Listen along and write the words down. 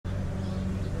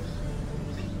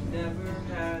never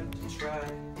had to try.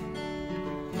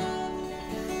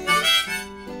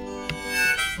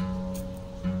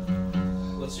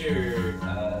 What's your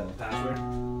password?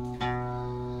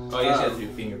 Oh, I guess you have to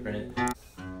fingerprint it.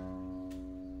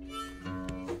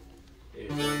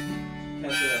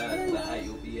 That's the height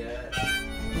you'll be at.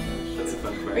 That's a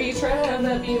fun part. Are you trying to have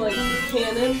that be like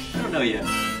canon? I don't know yet.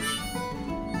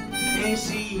 Can you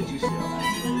see?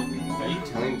 Are you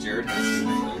telling Jared how to sing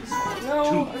things?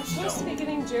 No, I'm supposed to be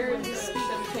getting Jared to speak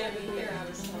on canon here out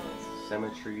of songs.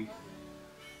 Cemetery.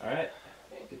 Alright,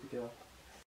 good to go.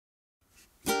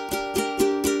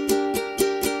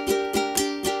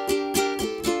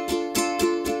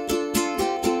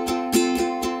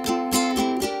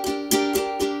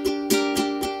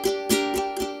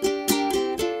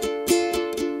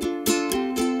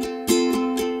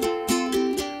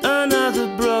 Another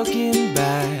broken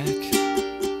back,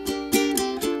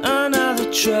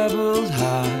 another troubled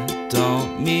heart.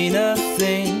 Don't mean a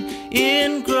thing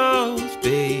in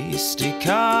growth-based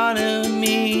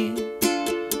economy.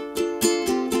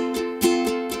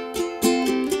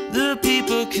 The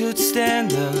people could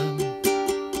stand up,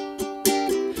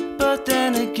 but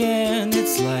then again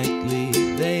it's likely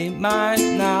they might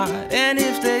not. And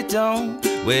if they don't,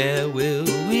 where will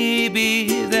we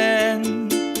be then?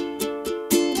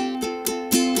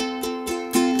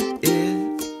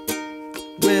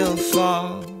 Will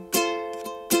fall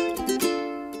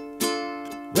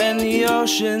when the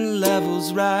ocean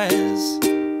levels rise.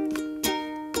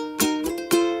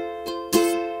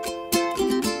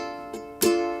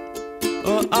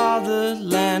 Or all the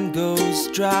land goes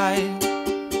dry.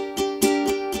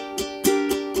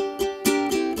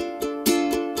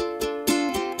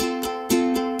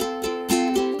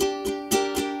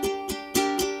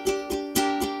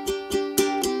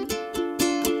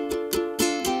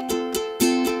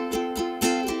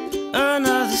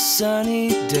 Another sunny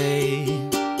day.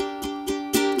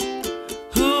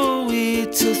 Who are we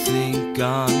to think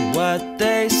on what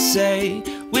they say?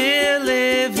 We're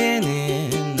living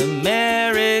in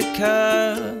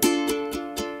America.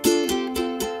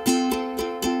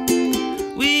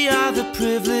 We are the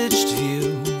privileged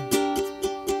few.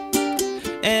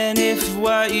 And if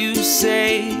what you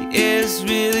say is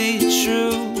really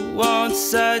true, won't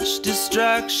such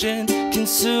destruction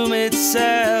consume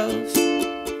itself?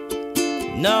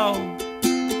 No,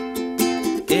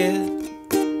 it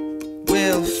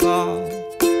will fall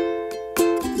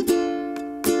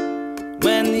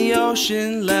when the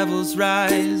ocean levels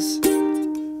rise.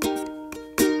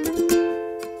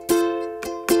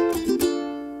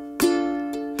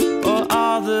 Or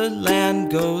all the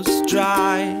land goes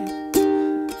dry.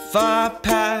 Far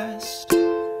past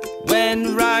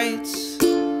when rights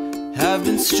have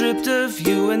been stripped of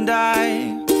you and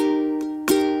I.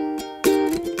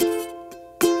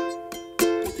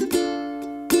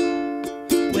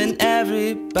 When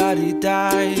everybody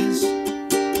dies.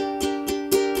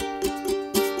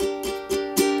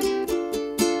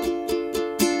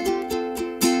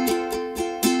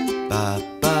 Ba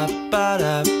ba ba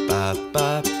da ba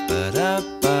ba ba da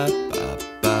ba ba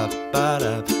ba ba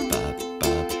da ba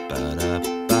ba ba da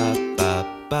ba ba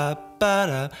ba ba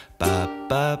da ba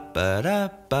ba ba da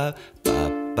ba ba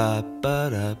ba ba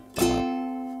da ba.